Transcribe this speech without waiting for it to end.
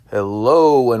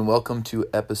Hello and welcome to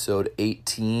episode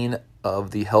 18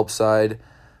 of the Help Side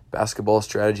Basketball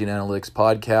Strategy and Analytics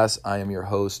Podcast. I am your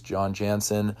host, John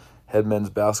Jansen, head men's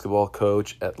basketball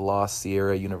coach at La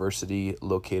Sierra University,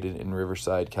 located in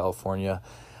Riverside, California.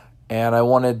 And I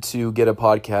wanted to get a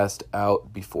podcast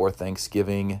out before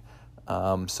Thanksgiving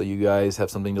so you guys have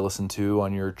something to listen to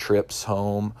on your trips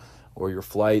home or your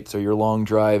flights or your long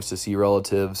drives to see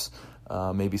relatives,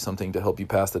 maybe something to help you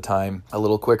pass the time a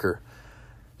little quicker.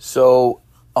 So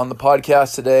on the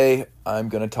podcast today, I'm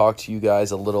going to talk to you guys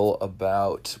a little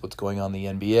about what's going on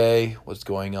in the NBA, what's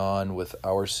going on with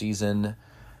our season,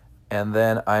 and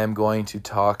then I am going to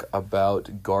talk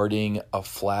about guarding a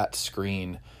flat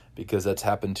screen because that's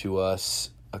happened to us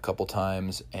a couple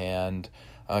times, and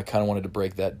I kind of wanted to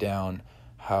break that down,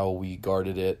 how we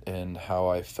guarded it and how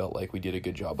I felt like we did a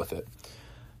good job with it.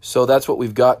 So that's what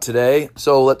we've got today.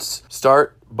 So let's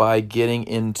start by getting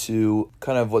into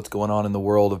kind of what's going on in the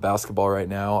world of basketball right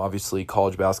now. Obviously,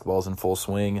 college basketball is in full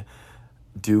swing.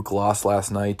 Duke lost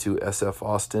last night to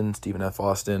Stephen F.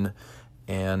 Austin,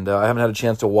 and I haven't had a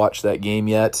chance to watch that game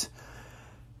yet.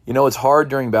 You know, it's hard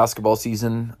during basketball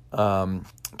season to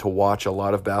watch a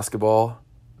lot of basketball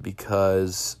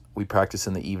because we practice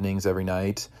in the evenings every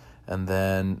night, and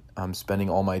then I'm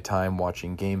spending all my time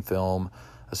watching game film,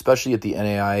 especially at the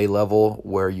NAIA level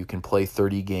where you can play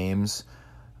 30 games.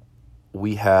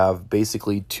 We have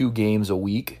basically 2 games a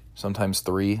week, sometimes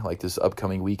 3. Like this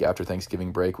upcoming week after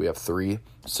Thanksgiving break, we have 3.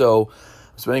 So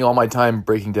I'm spending all my time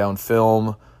breaking down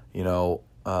film,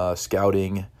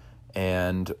 scouting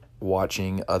and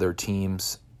watching other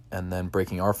teams and then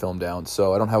breaking our film down.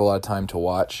 So I don't have a lot of time to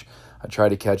watch. I try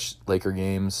to catch Laker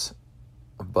games,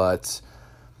 but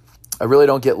I really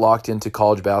don't get locked into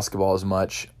college basketball as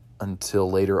much until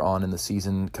later on in the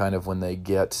season, kind of when they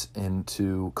get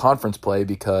into conference play,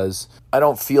 because I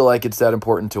don't feel like it's that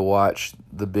important to watch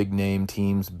the big name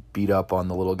teams beat up on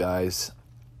the little guys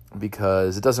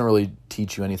because it doesn't really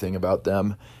teach you anything about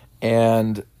them.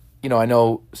 And, I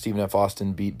know Stephen F.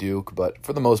 Austin beat Duke, but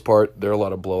for the most part, there are a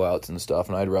lot of blowouts and stuff,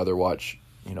 and I'd rather watch,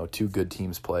 2 good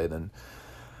teams play than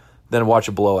watch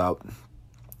a blowout.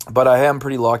 But I am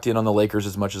pretty locked in on the Lakers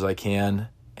as much as I can,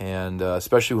 and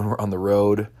especially when we're on the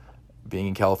road. Being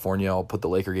in California, I'll put the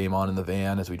Laker game on in the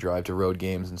van as we drive to road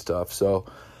games and stuff. So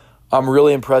I'm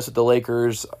really impressed with the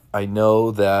Lakers. I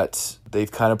know that they've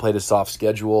kind of played a soft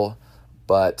schedule,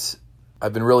 but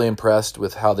I've been really impressed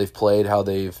with how they've played, how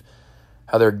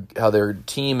their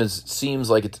team seems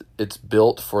like it's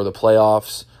built for the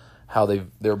playoffs, how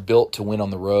they're built to win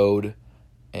on the road,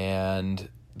 and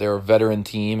they're a veteran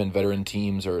team, and veteran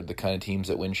teams are the kind of teams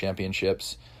that win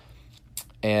championships.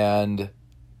 And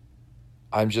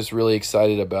I'm just really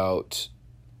excited about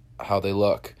how they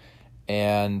look.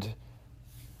 And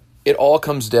it all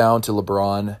comes down to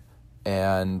LeBron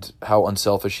and how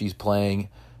unselfish he's playing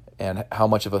and how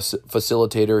much of a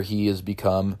facilitator he has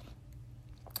become.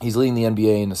 He's leading the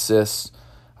NBA in assists.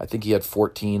 I think he had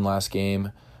 14 last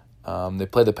game. They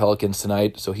play the Pelicans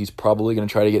tonight, so he's probably going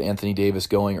to try to get Anthony Davis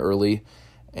going early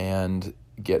and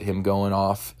get him going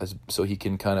off so he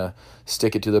can kind of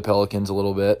stick it to the Pelicans a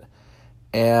little bit.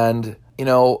 And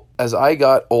as I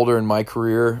got older in my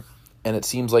career, and it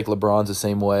seems like LeBron's the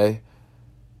same way,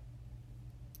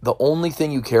 the only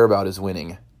thing you care about is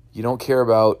winning. You don't care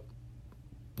about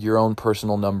your own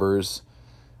personal numbers.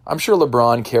 I'm sure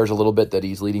LeBron cares a little bit that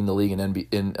he's leading the league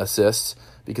in assists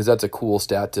because that's a cool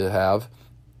stat to have.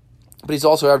 But he's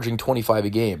also averaging 25 a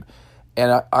game.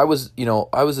 And I was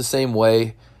the same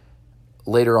way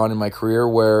later on in my career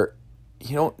where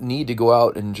you don't need to go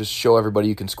out and just show everybody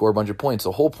you can score a bunch of points.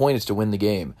 The whole point is to win the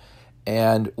game.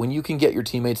 And when you can get your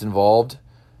teammates involved,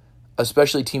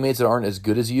 especially teammates that aren't as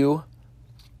good as you,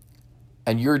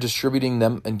 and you're distributing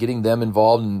them and getting them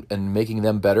involved and making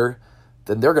them better,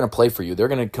 then they're going to play for you. They're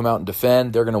going to come out and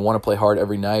defend. They're going to want to play hard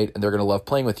every night, and they're going to love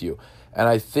playing with you. And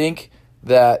I think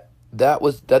that's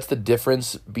the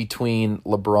difference between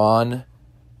LeBron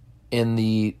in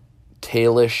the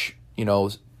tailish,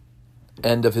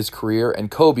 end of his career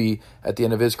and Kobe at the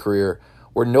end of his career,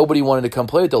 where nobody wanted to come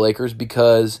play with the Lakers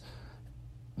because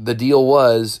the deal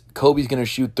was Kobe's going to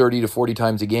shoot 30 to 40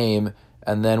 times a game,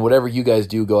 and then whatever you guys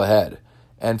do, go ahead.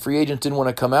 And free agents didn't want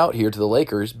to come out here to the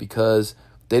Lakers because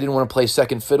they didn't want to play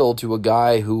second fiddle to a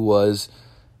guy who was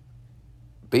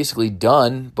basically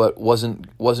done but wasn't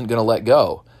going to let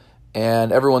go.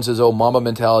 And everyone says, oh, mama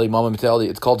mentality.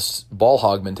 It's called ball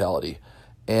hog mentality.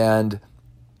 And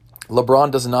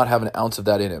LeBron does not have an ounce of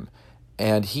that in him.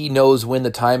 And he knows when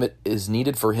the time is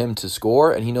needed for him to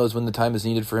score, and he knows when the time is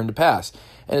needed for him to pass.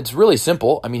 And it's really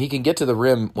simple. I mean, he can get to the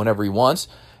rim whenever he wants,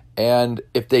 And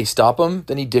if they stop him,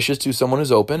 then he dishes to someone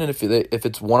who's open. And if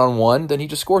it's one-on-one, then he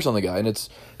just scores on the guy. And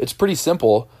it's pretty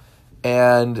simple,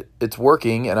 and it's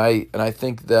working. And I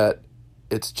think that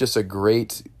it's just a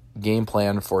great game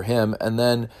plan for him. And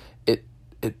then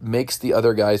it makes the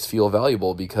other guys feel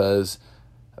valuable because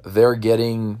they're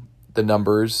getting the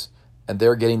numbers and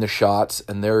they're getting the shots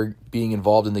and they're being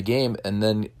involved in the game. And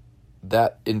then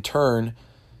that in turn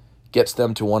gets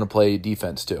them to want to play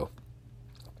defense too.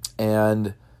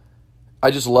 And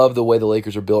I just love the way the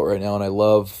Lakers are built right now, and I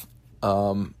love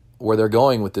where they're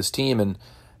going with this team.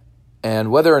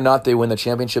 And whether or not they win the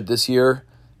championship this year,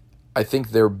 I think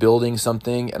they're building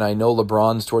something. And I know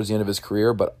LeBron's towards the end of his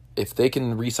career, but if they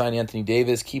can re-sign Anthony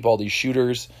Davis, keep all these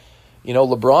shooters,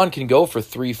 LeBron can go for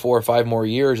 3, 4, 5 more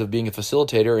years of being a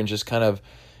facilitator and just kind of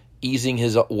easing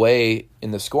his way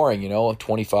in the scoring,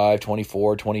 25,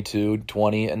 24, 22,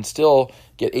 20, and still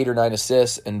get 8 or 9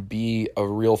 assists and be a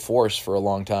real force for a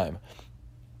long time.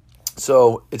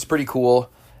 So it's pretty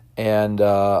cool, and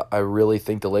I really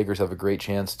think the Lakers have a great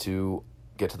chance to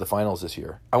get to the finals this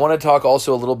year. I want to talk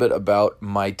also a little bit about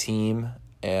my team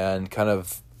and kind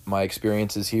of my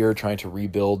experiences here trying to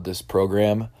rebuild this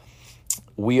program.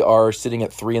 We are sitting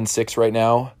at 3-6 right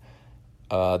now.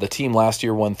 The team last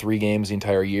year won 3 games the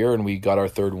entire year, and we got our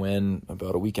 3rd win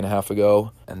about a week and a half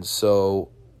ago. And so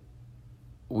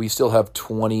we still have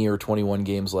 20 or 21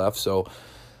 games left. So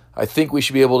I think we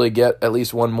should be able to get at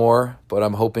least one more, but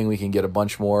I'm hoping we can get a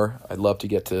bunch more. I'd love to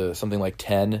get to something like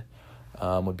 10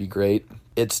 would be great.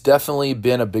 It's definitely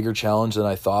been a bigger challenge than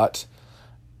I thought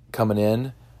coming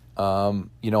in.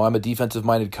 I'm a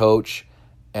defensive-minded coach,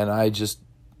 and I just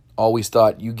always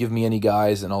thought, you give me any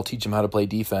guys and I'll teach them how to play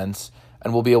defense,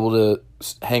 and we'll be able to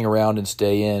hang around and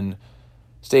stay in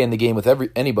the game with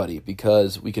anybody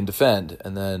because we can defend,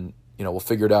 and then we'll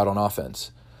figure it out on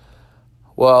offense.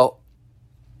 Well,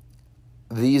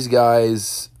 these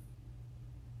guys,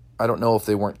 I don't know if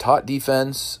they weren't taught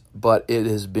defense, but it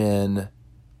has been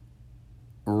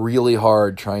really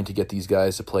hard trying to get these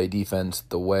guys to play defense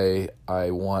the way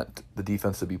I want the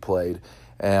defense to be played.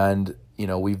 And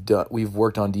we've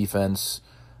worked on defense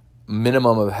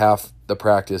minimum of half the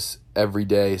practice every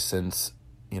day since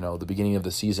the beginning of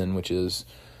the season, which is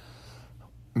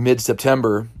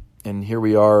mid-September, and here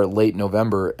we are late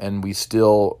November, and we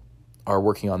still are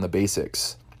working on the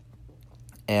basics.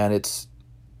 And it's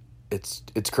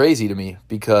crazy to me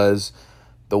because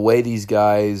the way these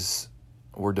guys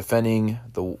were defending,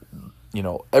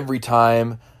 every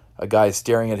time a guy is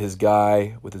staring at his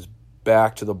guy with his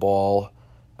back to the ball,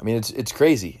 I mean, it's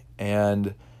crazy.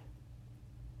 And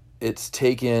it's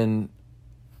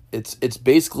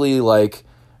basically like,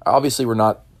 obviously we're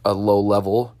not a low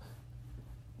level,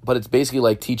 but it's basically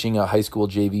like teaching a high school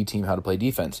JV team how to play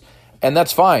defense. And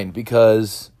that's fine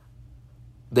because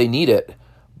they need it,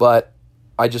 but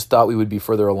I just thought we would be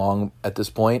further along at this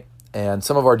point. And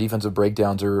some of our defensive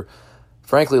breakdowns are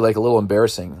frankly like a little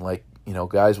embarrassing. Like,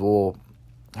 guys will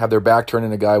have their back turned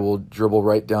and a guy will dribble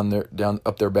right down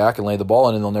up their back and lay the ball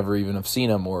in, and they'll never even have seen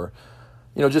him, or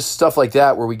just stuff like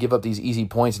that where we give up these easy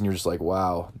points and you're just like,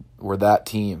 wow, we're that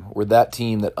team. We're that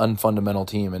team, that unfundamental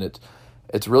team. And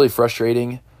it's really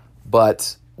frustrating,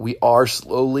 but we are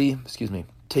slowly,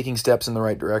 taking steps in the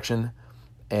right direction.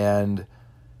 And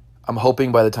I'm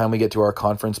hoping by the time we get to our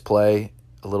conference play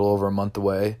a little over a month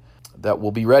away that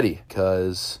we'll be ready,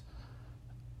 because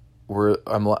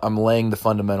I'm laying the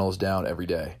fundamentals down every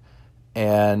day.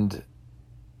 And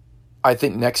I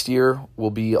think next year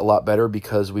will be a lot better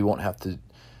because we won't have to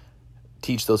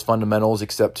teach those fundamentals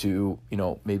except to,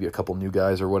 maybe a couple new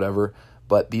guys or whatever.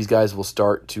 But these guys will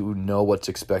start to know what's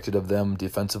expected of them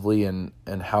defensively and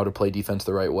how to play defense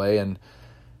the right way. And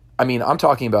I mean, I'm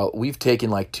talking about, we've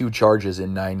taken like 2 charges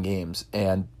in 9 games.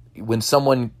 And when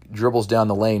someone dribbles down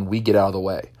the lane, we get out of the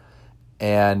way.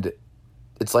 And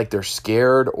it's like they're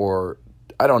scared, or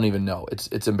I don't even know.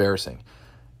 It's embarrassing.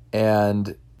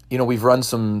 And, we've run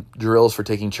some drills for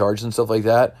taking charges and stuff like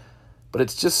that, but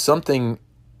it's just something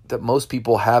that most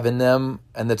people have in them,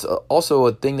 and that's also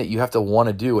a thing that you have to want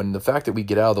to do. And the fact that we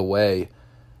get out of the way,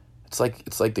 it's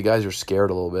like the guys are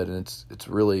scared a little bit, and it's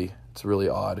really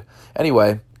odd.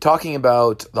 Anyway, talking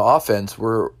about the offense,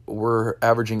 we're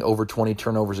averaging over 20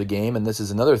 turnovers a game, and this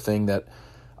is another thing that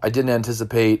I didn't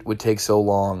anticipate would take so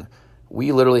long.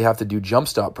 We literally have to do jump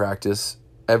stop practice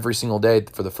every single day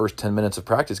for the first 10 minutes of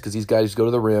practice because these guys go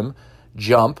to the rim,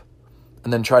 jump,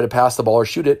 and then try to pass the ball or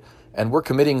shoot it, and we're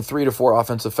committing 3 to 4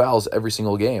 offensive fouls every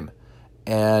single game.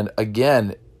 And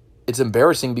again, it's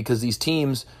embarrassing because these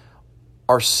teams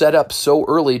are set up so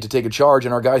early to take a charge,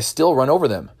 and our guys still run over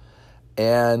them.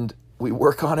 And we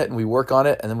work on it and we work on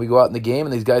it, and then we go out in the game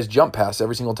and these guys jump pass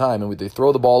every single time, and they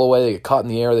throw the ball away, they get caught in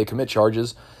the air, they commit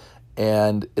charges,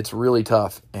 and it's really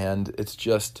tough. And it's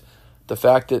just the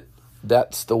fact that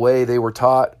that's the way they were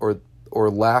taught, or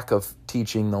lack of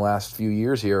teaching the last few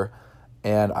years here,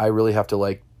 and I really have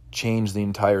to change the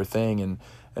entire thing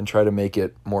and try to make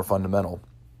it more fundamental.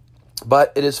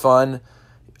 But it is fun.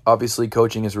 Obviously,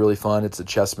 coaching is really fun. It's a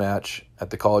chess match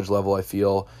at the college level, I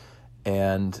feel,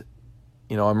 and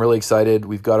I'm really excited.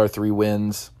 We've got our 3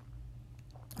 wins,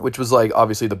 which was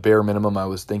obviously the bare minimum I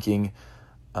was thinking.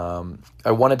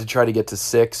 I wanted to try to get to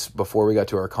 6 before we got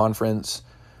to our conference.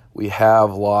 We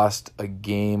have lost a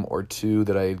game or 2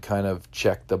 that I had kind of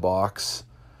checked the box.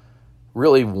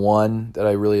 Really one that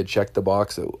I really had checked the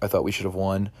box that I thought we should have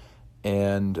won,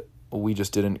 and we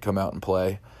just didn't come out and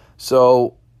play.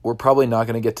 So we're probably not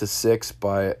going to get to 6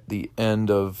 by the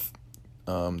end of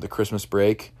the Christmas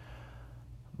break.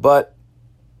 But,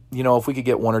 if we could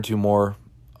get 1 or 2 more,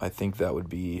 I think that would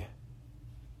be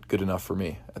good enough for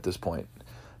me at this point.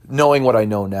 Knowing what I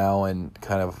know now and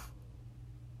kind of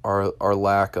our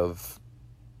lack of,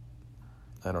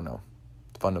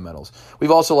 fundamentals.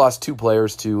 We've also lost 2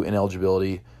 players to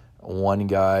ineligibility. One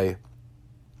guy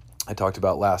I talked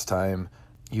about last time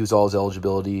used all his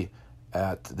eligibility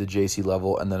at the JC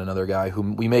level, and then another guy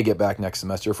whom we may get back next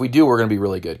semester. If we do, we're going to be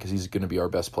really good because he's going to be our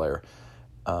best player.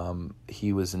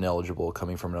 He was ineligible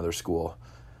coming from another school.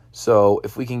 So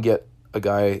if we can get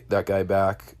that guy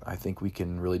back, I think we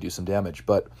can really do some damage.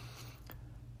 But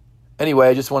anyway,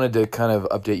 I just wanted to kind of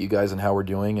update you guys on how we're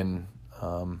doing, and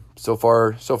so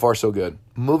far so good.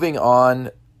 Moving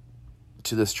on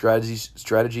to the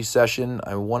strategy session,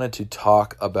 I wanted to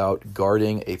talk about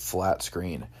guarding a flat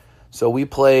screen. So we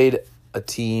played a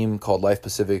team called Life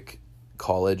Pacific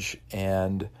College,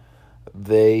 and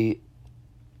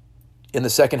in the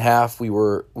second half,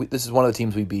 this is one of the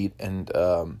teams we beat, and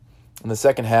in the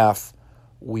second half,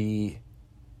 we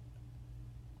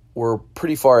were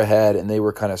pretty far ahead, and they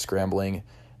were kind of scrambling,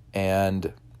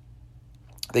 and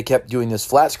they kept doing this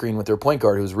flat screen with their point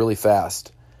guard who was really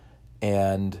fast,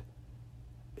 and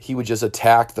he would just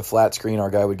attack the flat screen. Our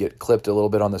guy would get clipped a little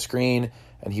bit on the screen,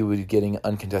 and he would be getting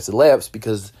uncontested layups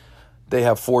because they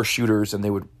have 4 shooters, and they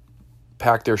would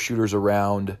pack their shooters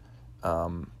around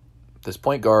this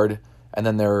point guard, and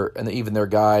then even their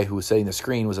guy who was setting the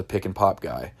screen was a pick and pop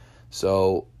guy.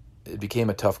 So it became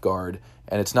a tough guard,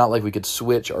 and it's not like we could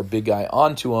switch our big guy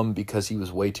onto him because he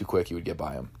was way too quick. He would get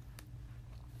by him.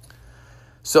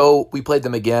 So we played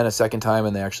them again a second time,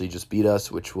 and they actually just beat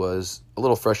us, which was a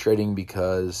little frustrating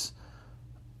because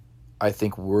I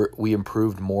think we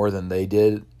improved more than they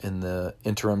did in the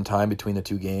interim time between the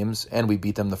 2 games, and we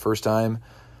beat them the first time.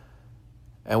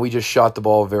 And we just shot the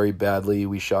ball very badly.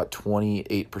 We shot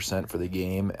 28% for the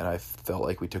game, and I felt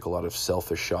like we took a lot of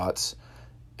selfish shots.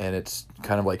 And it's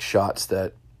kind of like shots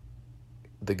that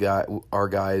our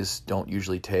guys don't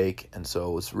usually take, and so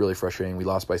it was really frustrating. We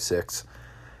lost by 6.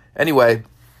 Anyway,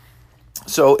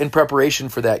 so in preparation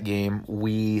for that game,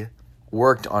 we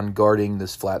worked on guarding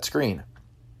this flat screen.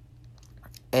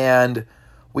 And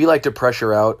we like to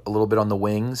pressure out a little bit on the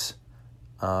wings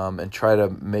and try to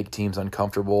make teams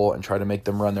uncomfortable and try to make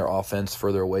them run their offense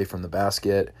further away from the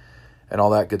basket and all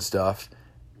that good stuff.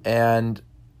 And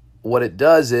what it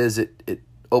does is it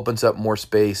opens up more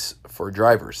space for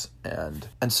drivers. And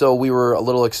so we were a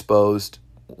little exposed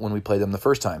when we played them the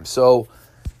first time. So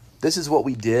this is what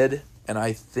we did, and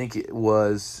I think it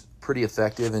was pretty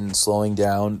effective in slowing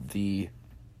down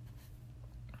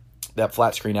that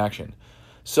flat screen action.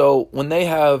 So when they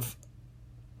have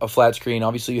a flat screen,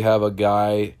 obviously you have a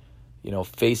guy,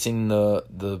 facing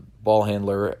the ball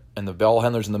handler, and the ball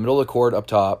handler's in the middle of the court up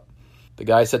top. The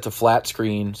guy sets a flat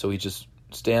screen, so he just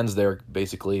stands there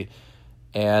basically,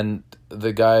 and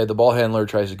the ball handler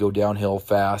tries to go downhill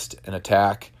fast and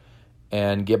attack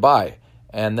and get by.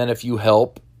 And then if you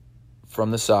help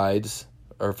from the sides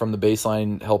or from the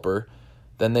baseline helper,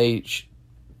 then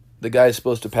the guy is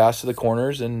supposed to pass to the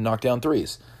corners and knock down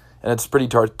threes. And it's pretty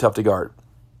tough to guard.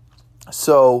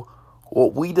 So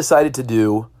what we decided to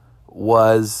do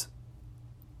was,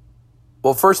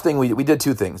 first thing we did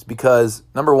 2 things, because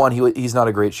number one, he's not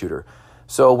a great shooter.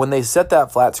 So when they set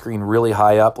that flat screen really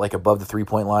high up, like above the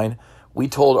 3-point line, we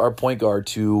told our point guard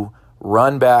to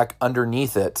run back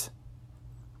underneath it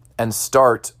and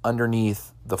start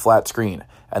underneath the flat screen.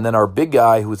 And then our big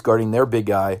guy, who was guarding their big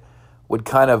guy, would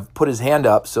kind of put his hand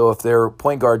up, so if their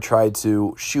point guard tried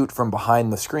to shoot from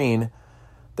behind the screen,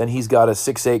 then he's got a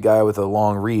 6'8" guy with a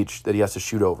long reach that he has to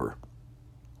shoot over.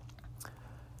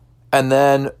 And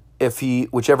then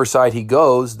whichever side he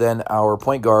goes, then our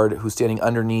point guard, who's standing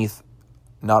underneath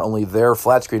not only their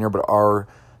flat screener, but our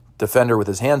defender with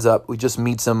his hands up. He just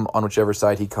meets him on whichever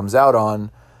side he comes out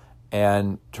on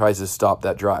and tries to stop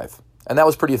that drive. And that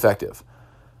was pretty effective.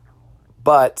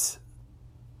 But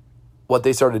what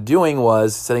they started doing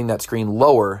was setting that screen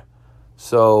lower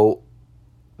so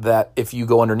that if you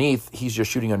go underneath, he's just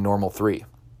shooting a normal three.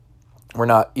 We're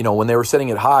not, when they were setting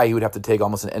it high, he would have to take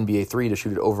almost an NBA three to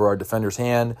shoot it over our defender's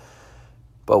hand.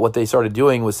 But what they started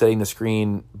doing was setting the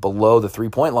screen below the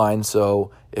three-point line,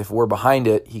 so if we're behind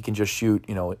it, he can just shoot,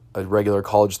 a regular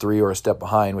college three or a step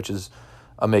behind, which is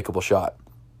a makeable shot.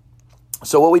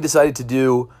 So what we decided to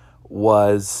do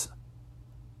was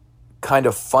kind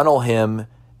of funnel him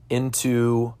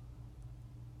into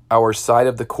our side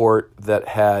of the court that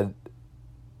had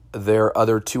their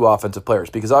other two offensive players.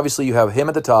 Because obviously you have him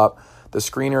at the top, the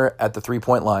screener at the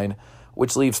three-point line,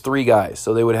 which leaves three guys.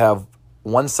 So they would have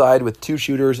one side with two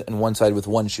shooters and one side with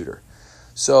one shooter.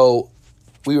 So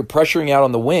we were pressuring out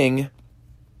on the wing,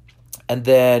 and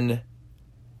then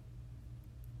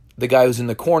the guy who's in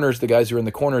the corners, the guys who are in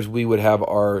the corners, we would have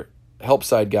our help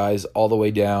side guys all the way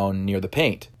down near the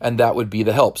paint, and that would be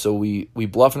the help. So we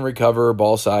bluff and recover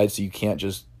ball side, so you can't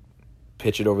just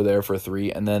pitch it over there for a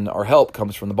three, and then our help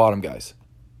comes from the bottom guys.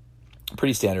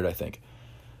 Pretty standard, I think.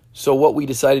 So what we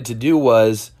decided to do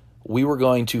was we were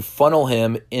going to funnel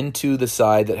him into the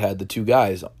side that had the two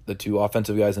guys, the two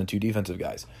offensive guys and the two defensive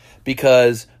guys,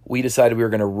 because we decided we were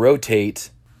going to rotate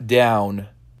down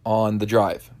on the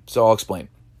drive. So I'll explain.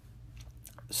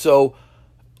 So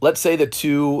let's say the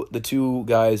two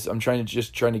guys, I'm trying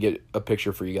to get a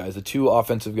picture for you guys. The two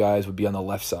offensive guys would be on the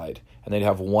left side, and they'd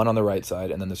have one on the right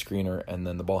side, and then the screener, and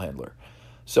then the ball handler.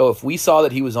 So if we saw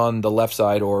that he was on the left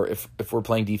side, or if we're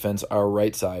playing defense, our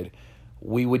right side,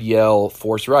 we would yell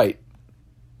force right.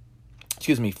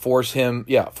 Force him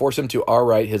to our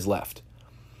right, his left.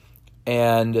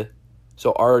 And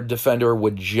so our defender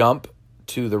would jump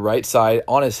to the right side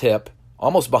on his hip,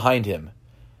 almost behind him,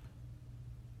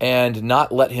 and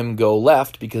not let him go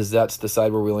left, because that's the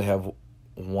side where we only have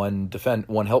one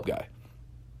help guy.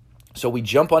 So we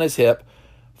jump on his hip,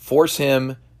 force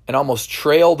him, and almost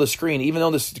trail the screen. Even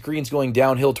though the screen's going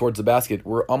downhill towards the basket,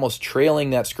 we're almost trailing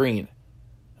that screen.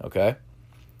 Okay?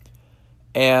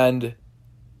 And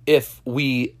if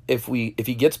he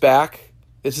gets back,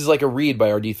 this is like a read by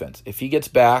our defense. If he gets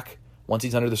back, once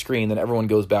he's under the screen, then everyone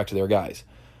goes back to their guys.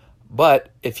 But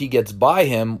if he gets by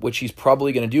him, which he's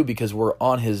probably going to do because we're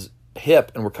on his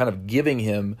hip and we're kind of giving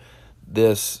him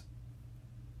this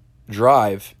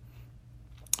drive,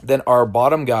 then our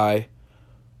bottom guy,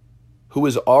 who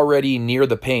is already near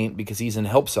the paint because he's in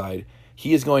help side,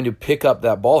 he is going to pick up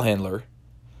that ball handler.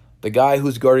 The guy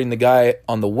who's guarding the guy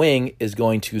on the wing is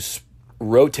going to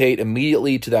rotate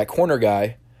immediately to that corner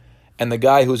guy, and the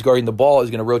guy who's guarding the ball is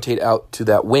going to rotate out to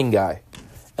that wing guy.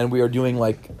 And we are doing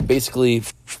basically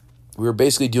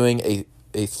doing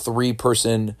a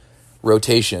three-person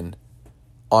rotation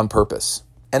on purpose.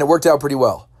 And it worked out pretty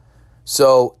well.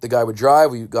 So the guy would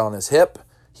drive, we got on his hip,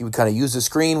 he would kind of use the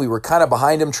screen, we were kind of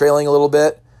behind him, trailing a little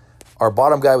bit. Our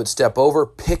bottom guy would step over,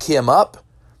 pick him up,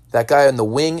 that guy in the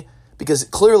wing, because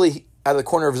clearly out of the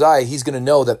corner of his eye, he's going to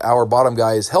know that our bottom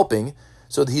guy is helping,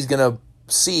 so that he's going to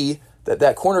see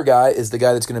that corner guy is the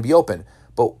guy that's going to be open.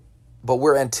 But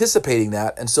we're anticipating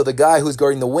that, and so the guy who's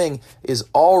guarding the wing is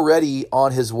already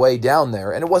on his way down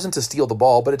there. And it wasn't to steal the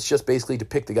ball, but it's just basically to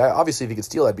pick the guy. Obviously, if he could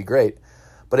steal, that'd be great.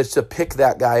 But it's to pick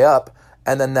that guy up,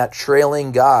 and then that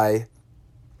trailing guy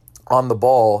on the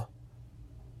ball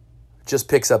just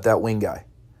picks up that wing guy.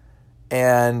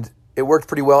 And it worked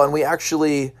pretty well, and we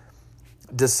actually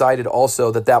decided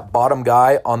also that bottom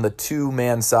guy on the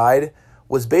two-man side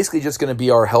was basically just going to be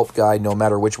our help guy no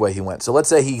matter which way he went. So let's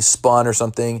say he spun or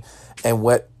something and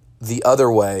went the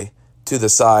other way to the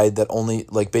side that only,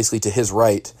 basically to his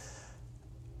right,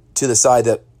 to the side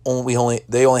that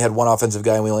they only had one offensive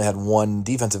guy and we only had one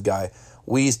defensive guy.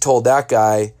 We told that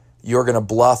guy, you're going to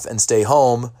bluff and stay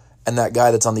home, and that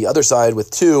guy that's on the other side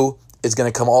with two is going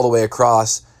to come all the way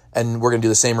across, and we're going to do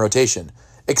the same rotation,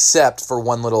 except for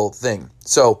one little thing.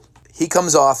 So he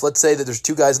comes off, let's say that there's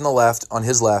two guys on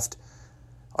his left,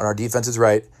 on our defense's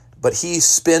right, but he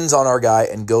spins on our guy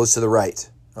and goes to the right,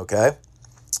 okay?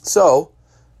 So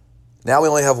now we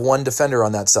only have one defender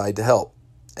on that side to help.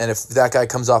 And if that guy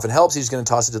comes off and helps, he's going to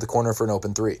toss it to the corner for an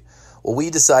open three. Well, we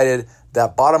decided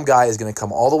that bottom guy is going to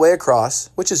come all the way across,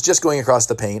 which is just going across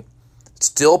the paint,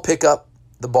 still pick up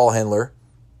the ball handler.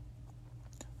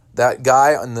 That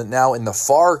guy now in the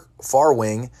far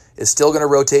wing is still going to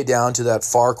rotate down to that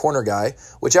far corner guy,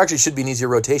 which actually should be an easier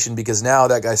rotation because now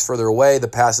that guy's further away, the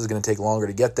pass is going to take longer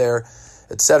to get there,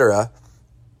 etc.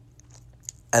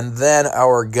 And then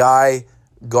our guy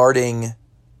guarding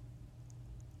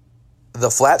the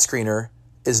flat screener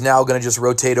is now going to just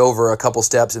rotate over a couple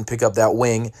steps and pick up that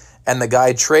wing, and the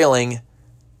guy trailing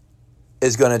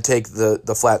is going to take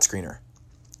the flat screener.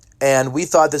 And we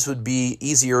thought this would be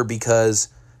easier because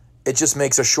it just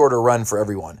makes a shorter run for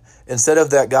everyone. Instead of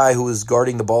that guy who was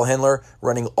guarding the ball handler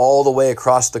running all the way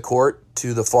across the court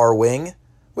to the far wing,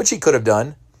 which he could have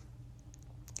done,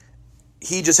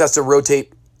 he just has to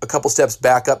rotate a couple steps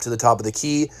back up to the top of the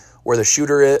key where the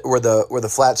shooter is, where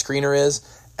the flat screener is,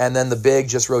 and then the big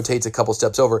just rotates a couple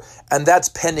steps over. And that's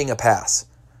pending a pass,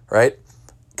 right?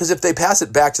 Because if they pass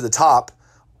it back to the top,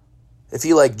 if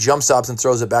he like jump stops and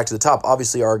throws it back to the top,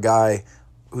 obviously our guy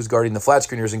who's guarding the flat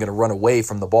screener isn't going to run away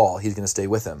from the ball. He's going to stay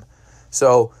with him.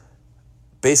 So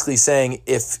basically saying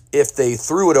if they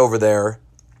threw it over there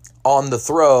on the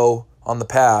throw, on the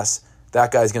pass,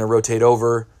 that guy's going to rotate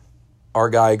over. Our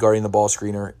guy guarding the ball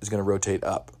screener is going to rotate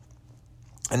up.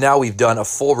 And now we've done a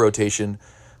full rotation.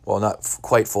 Well, not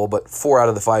quite full, but 4 out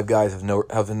of the 5 guys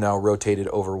have now rotated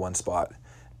over one spot.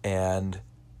 And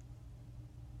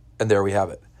there we have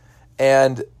it.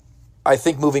 And I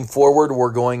think moving forward,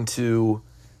 we're going to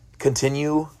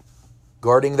continue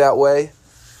guarding that way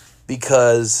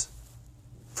because,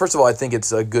 first of all, I think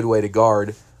it's a good way to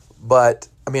guard. But,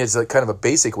 I mean, it's a kind of a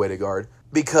basic way to guard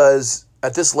because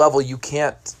at this level, you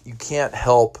can't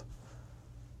help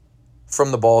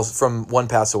from the balls from one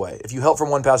pass away. If you help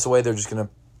from one pass away, they're just going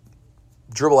to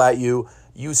dribble at you.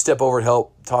 You step over to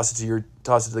help, toss it to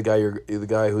the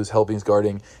guy who's helping is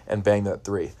guarding, and bang that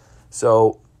three.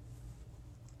 So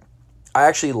I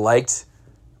actually liked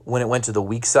when it went to the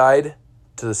weak side,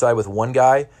 to the side with one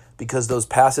guy, because those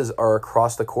passes are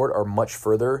across the court are much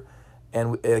further,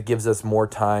 and it gives us more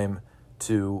time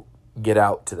to get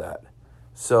out to that.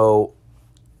 So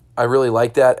I really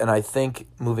like that, and I think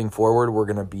moving forward we're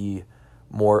going to be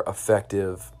more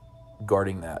effective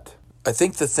guarding that. I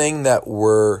think the thing that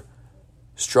we're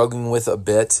struggling with a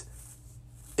bit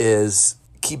is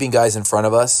keeping guys in front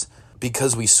of us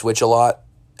because we switch a lot.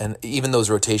 And even those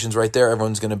rotations right there,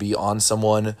 everyone's going to be on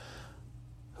someone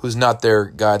who's not their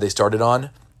guy they started on.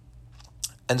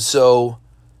 And so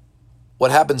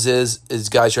what happens is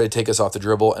guys try to take us off the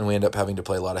dribble, and we end up having to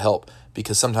play a lot of help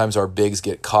because sometimes our bigs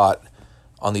get caught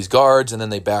on these guards, and then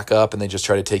they back up, and they just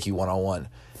try to take you one-on-one.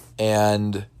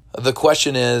 And the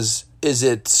question is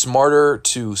it smarter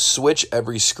to switch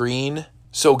every screen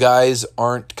so guys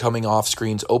aren't coming off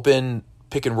screens open?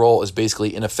 Pick and roll is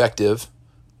basically ineffective.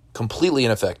 Completely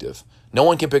ineffective. No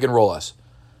one can pick and roll us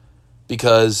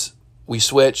because we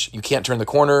switch. You can't turn the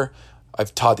corner.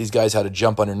 I've taught these guys how to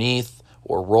jump underneath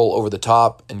or roll over the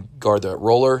top and guard the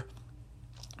roller.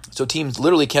 So teams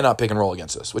literally cannot pick and roll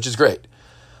against us, which is great.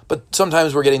 But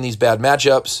sometimes we're getting these bad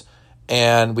matchups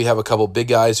and we have a couple big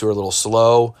guys who are a little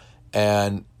slow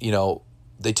and,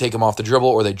 they take them off the dribble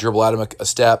or they dribble at them a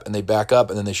step and they back up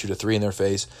and then they shoot a three in their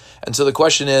face. And so the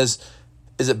question is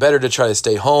it better to try to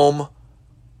stay home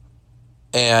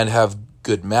and have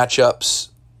good matchups,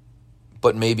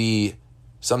 but maybe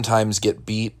sometimes get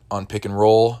beat on pick and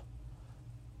roll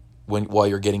while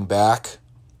you're getting back?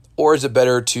 Or is it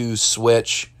better to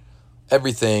switch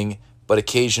everything, but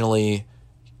occasionally,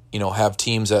 have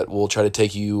teams that will try to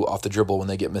take you off the dribble when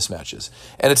they get mismatches?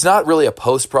 And it's not really a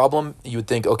post problem. You would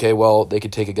think, okay, well, they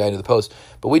could take a guy to the post,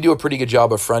 but we do a pretty good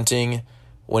job of fronting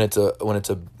when it's a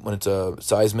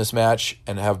size mismatch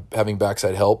and having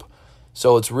backside help.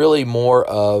 So it's really more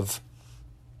of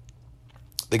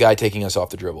the guy taking us off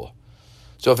the dribble.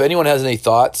 So if anyone has any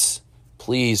thoughts,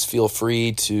 please feel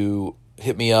free to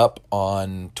hit me up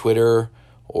on Twitter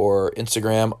or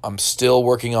Instagram. I'm still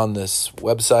working on this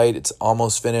website. It's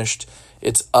almost finished.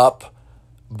 It's up,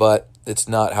 but it's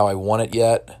not how I want it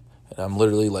yet. And I'm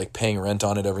literally paying rent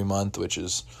on it every month, which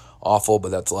is awful,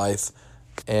 but that's life.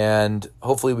 And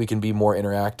hopefully we can be more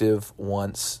interactive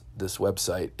once this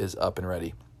website is up and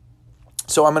ready.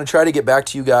 So I'm going to try to get back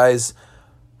to you guys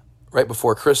right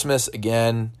before Christmas.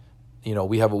 Again,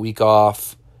 we have a week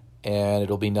off, and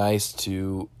it'll be nice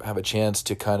to have a chance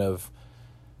to kind of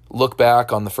look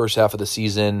back on the first half of the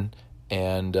season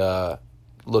and have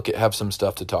some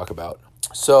stuff to talk about.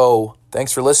 So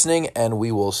thanks for listening, and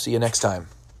we will see you next time.